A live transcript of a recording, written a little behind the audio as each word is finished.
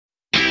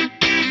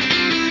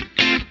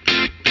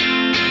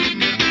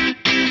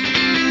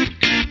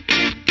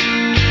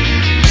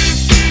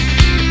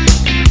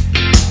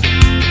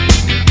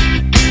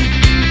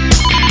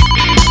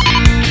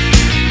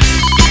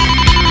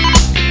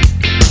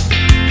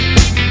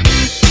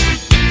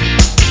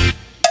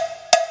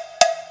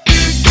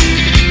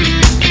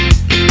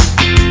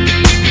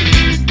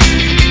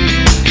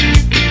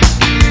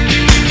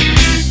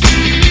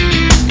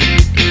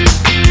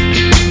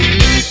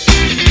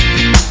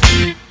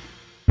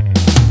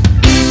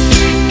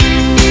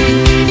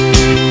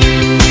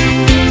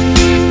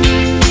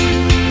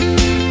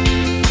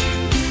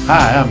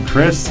Hi, I'm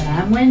Chris. And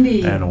I'm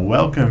Wendy. And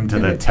welcome to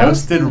the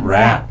Toasted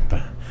Wrap.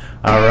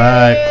 All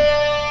right.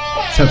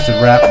 Toasted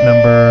Wrap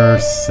number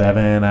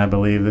 7, I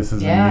believe. This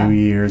is a New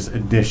Year's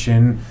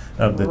edition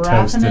of the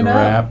Toasted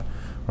Wrap.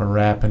 We're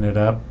wrapping it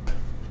up.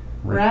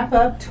 Wrap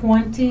up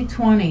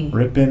 2020.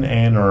 Ripping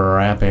and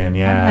wrapping,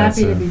 yeah. I'm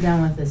happy to be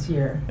done with this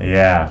year.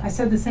 Yeah. I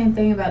said the same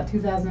thing about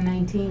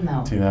 2019,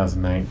 though.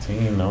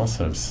 2019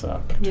 also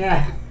sucked.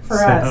 Yeah,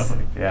 for us.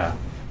 Yeah.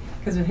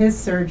 Because of his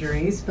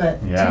surgeries,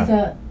 but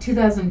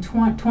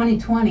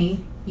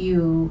 2020,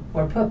 you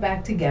were put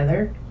back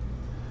together,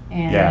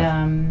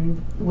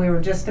 and we were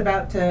just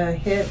about to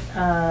hit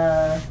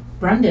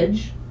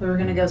Brundage. We were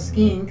going to go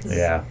skiing,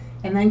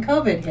 and then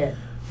COVID hit.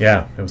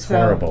 Yeah, it was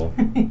horrible.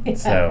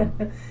 So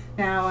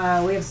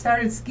now we have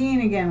started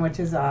skiing again,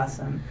 which is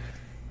awesome.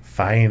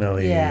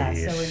 Finally. Yeah,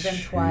 so we've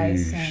been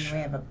twice, and we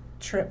have a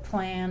trip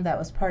planned that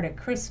was part of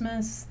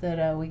Christmas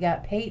that we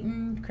got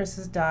Peyton,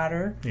 Chris's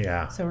daughter.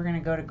 Yeah. So we're going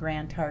to go to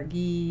Grand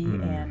Targhee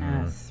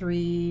and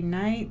 3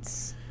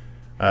 nights.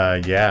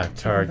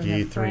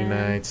 Targhee, 3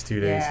 nights, 2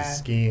 days of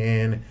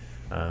skiing.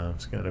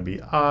 It's going to be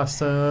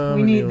awesome.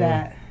 We need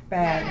that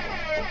bad.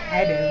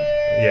 I do.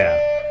 Yeah.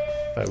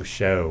 Faux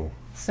show.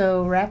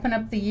 So wrapping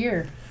up the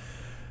year.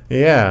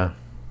 Yeah.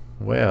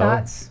 Well.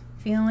 Thoughts,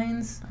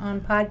 feelings on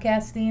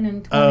podcasting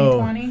in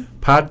 2020?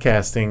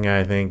 Podcasting,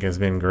 I think, has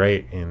been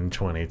great in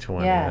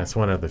 2020. Yeah. That's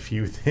one of the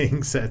few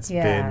things that's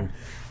been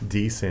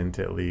decent,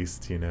 at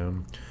least,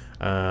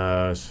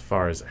 as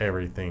far as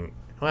everything.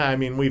 Well, I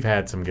mean, we've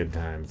had some good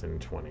times in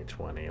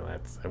 2020. It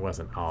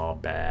wasn't all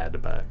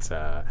bad, but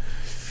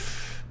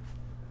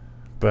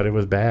it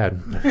was bad.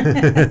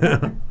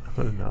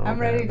 I'm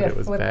ready to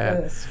flip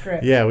the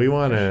script. Yeah, we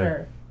want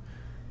to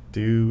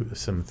do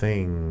some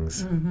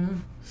things. Mm-hmm.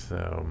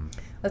 So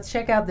let's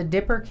check out the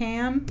Dipper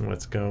cam.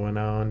 What's going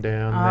on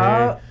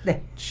down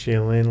there?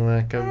 Chilling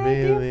like a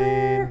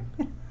villain.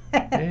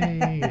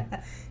 Hey.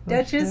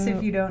 Duchess,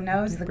 if you don't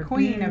know, is the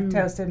queen of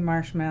Toasted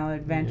Marshmallow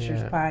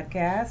Adventures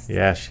podcast.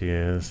 Yeah, she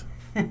is.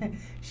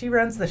 She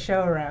runs the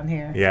show around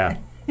here. Yeah.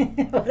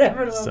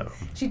 Whatever.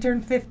 She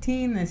turned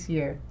 15 this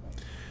year.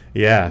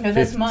 Yeah, or 15.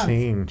 This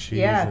month. She's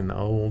an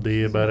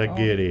oldie but a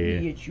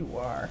goodie. Yes, you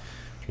are.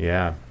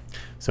 Yeah.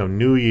 So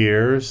New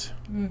Year's.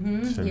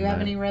 Mm-hmm. Do you have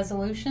any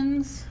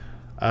resolutions?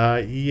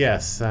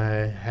 Yes,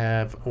 I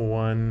have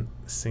one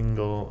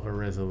single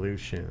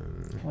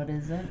resolution. What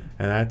is it?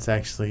 And that's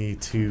actually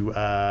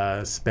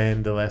to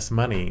spend less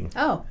money.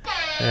 Oh.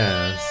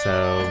 Yeah,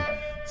 so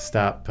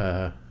stop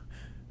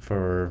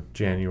for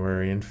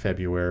January and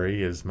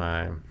February is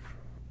my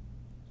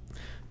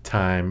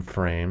time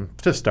frame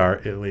to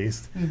start, at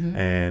least,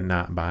 and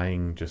not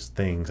buying just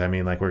things. I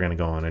mean, like, we're going to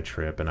go on a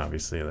trip, and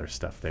obviously there's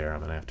stuff there I'm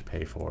going to have to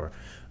pay for.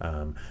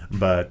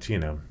 But,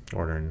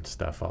 ordering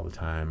stuff all the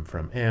time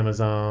from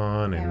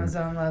Amazon.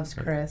 Amazon loves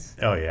Chris.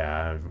 Oh,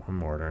 yeah.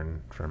 I'm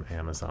ordering from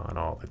Amazon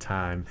all the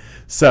time.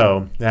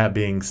 So, that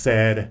being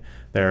said,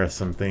 there are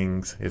some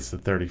things. It's the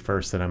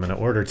 31st that I'm going to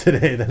order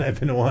today that I've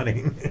been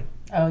wanting.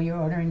 Oh, you're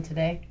ordering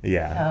today?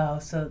 Yeah. Oh,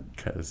 so.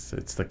 Because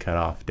it's the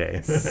cutoff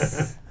day.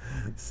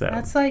 So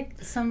that's like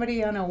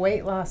somebody on a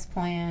weight loss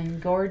plan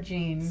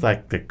gorging. It's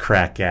like the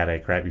crack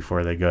addict right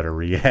before they go to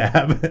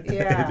rehab.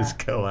 Yeah. They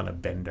just go on a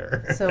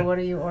bender. So what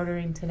are you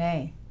ordering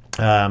today?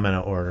 I'm going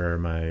to order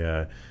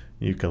my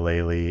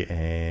ukulele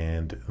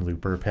and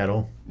looper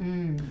pedal.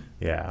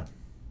 Yeah.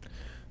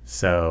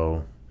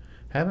 So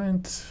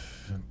haven't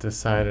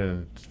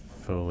decided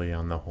fully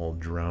on the whole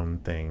drone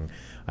thing.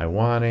 I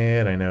want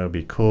it. I know it'd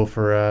be cool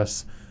for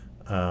us.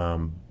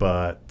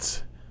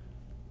 But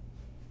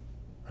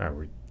are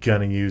we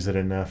gonna use it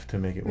enough to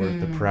make it worth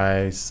the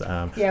price?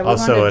 We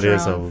also want a it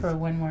is for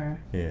when we're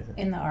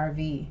in the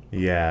RV.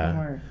 Yeah, when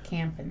we're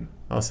camping.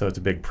 Also, it's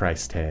a big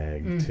price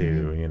tag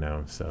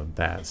too, so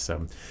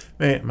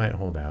it might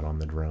hold out on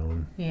the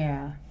drone.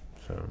 Yeah.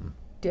 So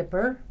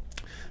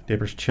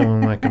Dipper's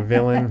chilling like a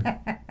villain.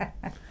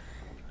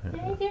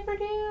 Hey, Dipper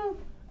do.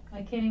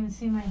 I can't even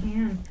see my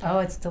hand. Oh,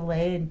 it's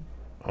delayed.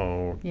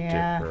 Oh,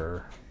 yeah.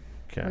 Dipper.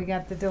 Okay. We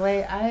got the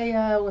delay.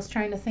 I was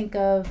trying to think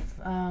of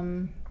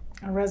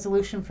a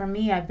resolution for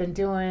me. I've been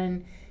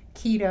doing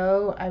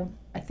keto.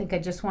 I think I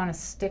just want to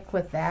stick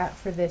with that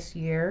for this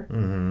year.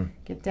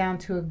 Get down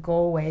to a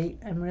goal weight.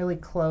 I'm really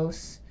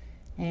close.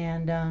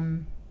 And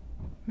I'm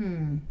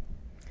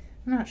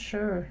not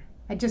sure.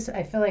 I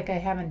feel like I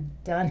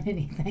haven't done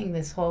anything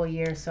this whole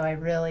year, so I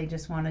really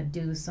just want to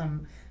do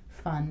some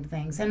fun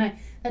things. And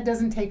that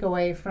doesn't take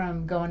away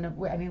from going to,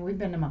 we've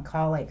been to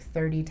McCall like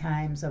 30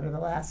 times over the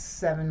last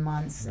 7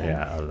 months.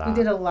 Yeah, a lot. We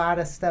did a lot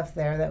of stuff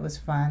there that was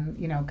fun,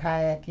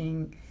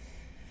 kayaking,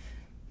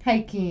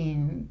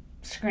 hiking,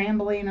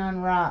 scrambling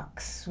on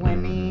rocks,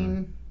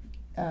 swimming,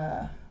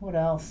 what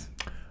else?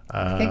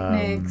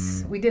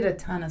 Picnics. We did a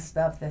ton of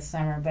stuff this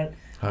summer, but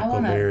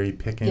huckleberry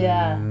picking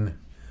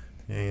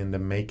and the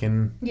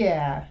making.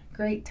 Yeah,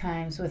 great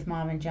times with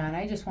Mom and John.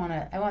 I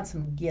want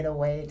some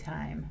getaway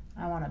time.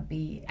 I want to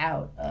be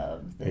out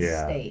of the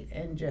state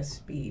and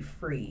just be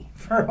free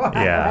for a while.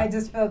 Yeah. I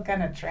just feel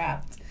kind of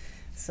trapped.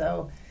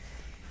 So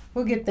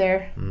We'll get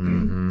there.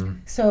 Mm-hmm.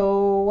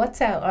 So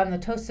what's out on the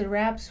Toasted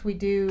Wraps? We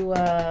do.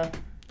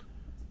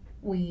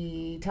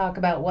 We talk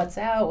about what's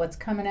out, what's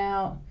coming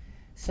out.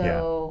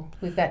 So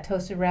we've got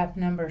Toasted Wrap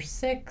number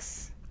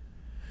 6.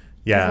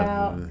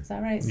 Yeah. Is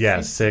that right?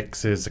 Yeah,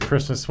 6 is the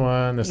Christmas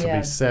one. This will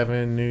be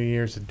 7, New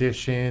Year's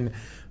edition.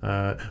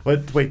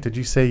 Wait, did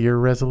you say your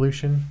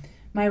resolution?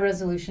 My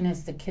resolution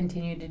is to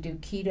continue to do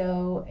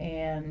keto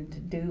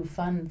and do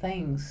fun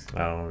things.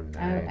 Oh,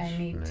 nice. I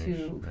need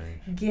to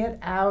get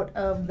out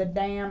of the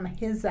damn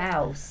his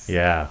house.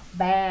 Yeah.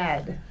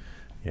 Bad.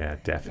 Yeah,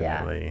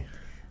 definitely. Yeah.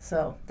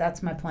 So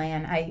that's my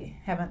plan.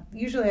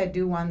 Usually I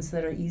do ones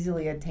that are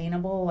easily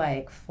attainable,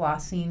 like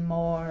flossing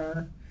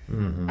more.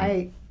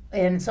 Mm-hmm.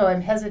 And so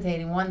I'm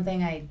hesitating. One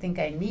thing I think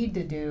I need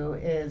to do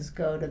is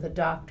go to the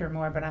doctor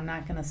more, but I'm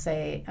not going to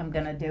say I'm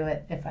going to do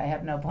it if I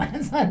have no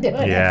plans on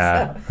doing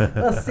it. So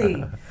we'll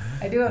see.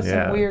 I do have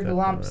some weird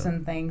lumps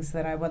and things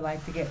that I would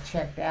like to get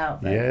checked out.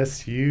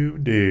 Yes, you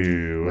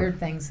do. Weird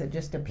things that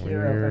just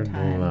appear over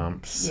time. Weird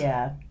lumps.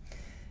 Yeah.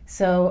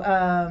 So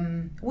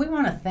we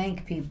want to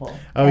thank people.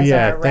 Oh,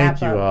 yeah.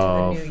 Thank you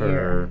all for...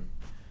 Year.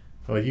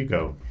 Well, you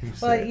go.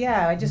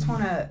 I just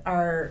want to,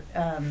 our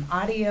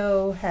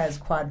audio has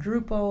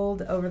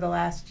quadrupled over the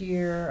last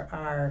year.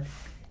 Our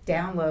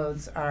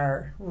downloads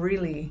are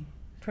really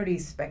pretty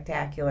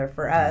spectacular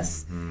for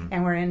us. Mm-hmm.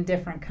 And we're in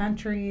different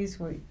countries.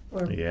 We're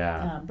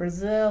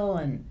Brazil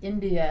and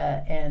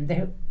India,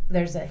 and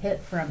there's a hit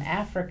from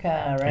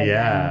Africa right now.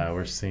 Yeah,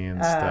 we're seeing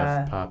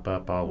stuff pop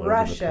up all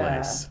Russia, over the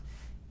place.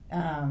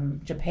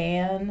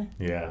 Japan.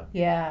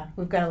 Yeah.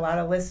 We've got a lot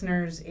of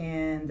listeners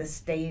in the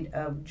state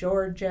of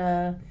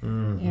Georgia.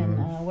 Mm-hmm.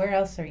 And where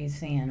else are you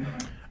seeing?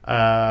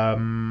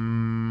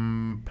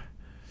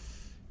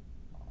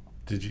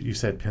 You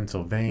said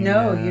Pennsylvania?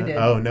 No, you did.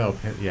 Oh no,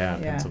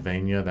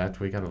 Pennsylvania.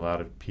 We got a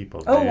lot of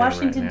people. Oh, there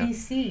Washington right now.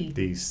 D.C.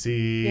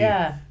 D.C.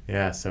 Yeah.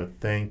 Yeah. So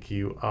thank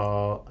you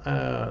all.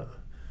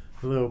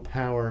 Low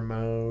power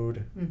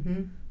mode.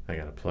 Mm-hmm. I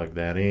gotta plug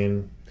that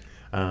in.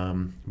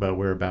 But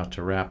we're about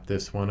to wrap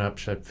this one up.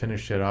 Should I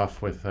finish it off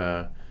with...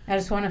 I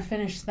just want to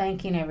finish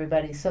thanking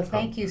everybody. So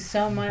thank you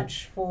so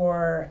much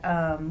for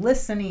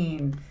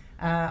listening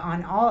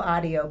on all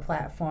audio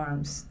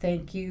platforms.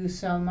 Thank you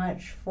so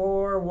much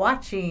for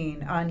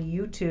watching on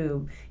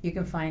YouTube. You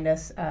can find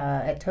us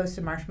at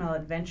Toasted Marshmallow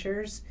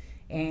Adventures.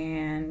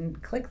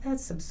 And click that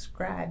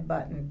subscribe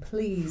button.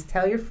 Please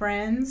tell your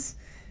friends.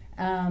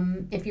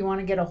 If you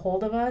want to get a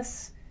hold of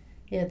us...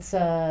 It's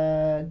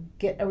Toasted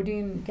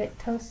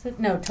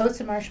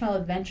Marshmallow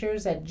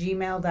Adventures at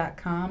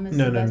gmail.com.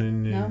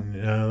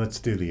 No, let's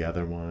do the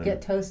other one.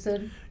 Get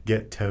Toasted?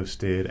 Get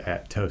Toasted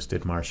at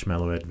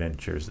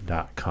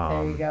toastedmarshmallowadventures.com.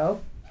 There you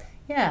go.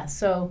 Yeah,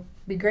 so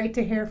be great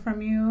to hear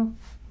from you.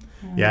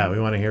 Yeah, we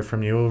want to hear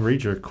from you. We'll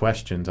read your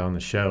questions on the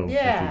show if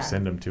you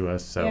send them to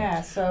us. So,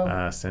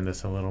 send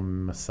us a little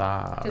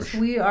massage.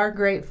 We are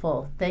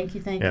grateful. Thank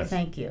you.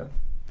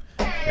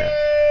 Yeah.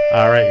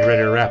 All right, you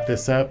ready to wrap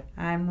this up?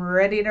 I'm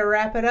ready to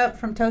wrap it up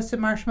from Toasted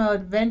Marshmallow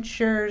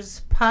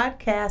Adventures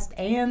podcast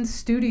and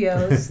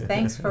studios.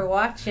 Thanks for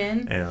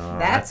watching.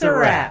 That's a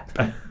wrap.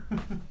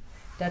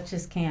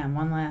 Duchess Cam,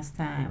 one last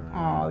time.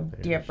 Oh,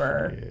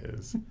 Dipper. She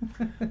is.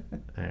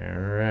 All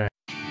right.